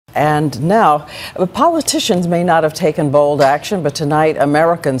And now, politicians may not have taken bold action, but tonight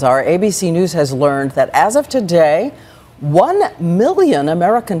Americans are. ABC News has learned that as of today, 1 million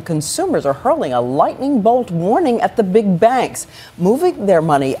American consumers are hurling a lightning bolt warning at the big banks, moving their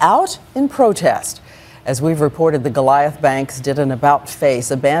money out in protest. As we've reported, the Goliath banks did an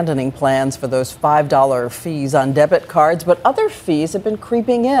about-face, abandoning plans for those $5 fees on debit cards, but other fees have been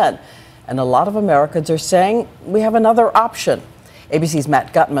creeping in. And a lot of Americans are saying we have another option. ABC's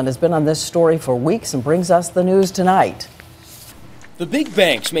Matt Gutman has been on this story for weeks and brings us the news tonight. The big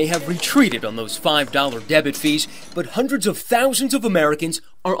banks may have retreated on those $5 debit fees, but hundreds of thousands of Americans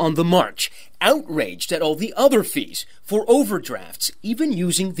are on the march, outraged at all the other fees for overdrafts, even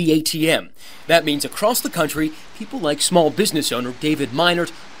using the ATM. That means across the country, people like small business owner David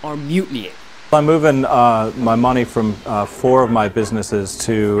Meinert are mutinying. I'm moving my money from 4 of my businesses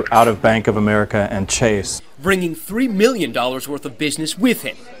to out of Bank of America and Chase. Bringing $3 million worth of business with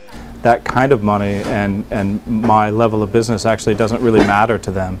him. That kind of money and my level of business actually doesn't really matter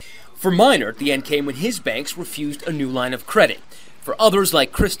to them. For Meinert, the end came when his banks refused a new line of credit. For others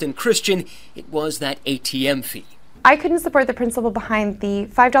like Kristen Christian, it was that ATM fee. I couldn't support the principle behind the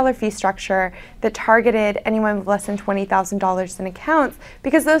 $5 fee structure that targeted anyone with less than $20,000 in accounts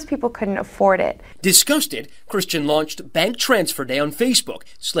because those people couldn't afford it. Disgusted, Christian launched Bank Transfer Day on Facebook,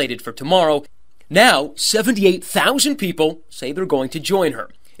 slated for tomorrow. Now, 78,000 people say they're going to join her.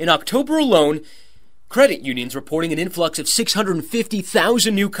 In October alone, credit unions reporting an influx of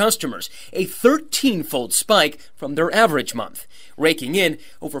 650,000 new customers, a 13-fold spike from their average month, raking in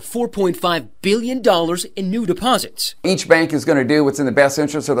over $4.5 billion in new deposits. Each bank is going to do what's in the best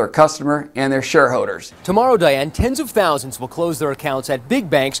interest of their customer and their shareholders. Tomorrow, Diane, tens of thousands will close their accounts at big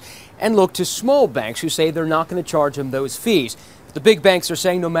banks and look to small banks who say they're not going to charge them those fees. The big banks are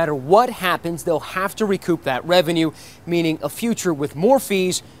saying no matter what happens, they'll have to recoup that revenue, meaning a future with more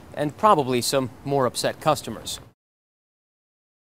fees and probably some more upset customers.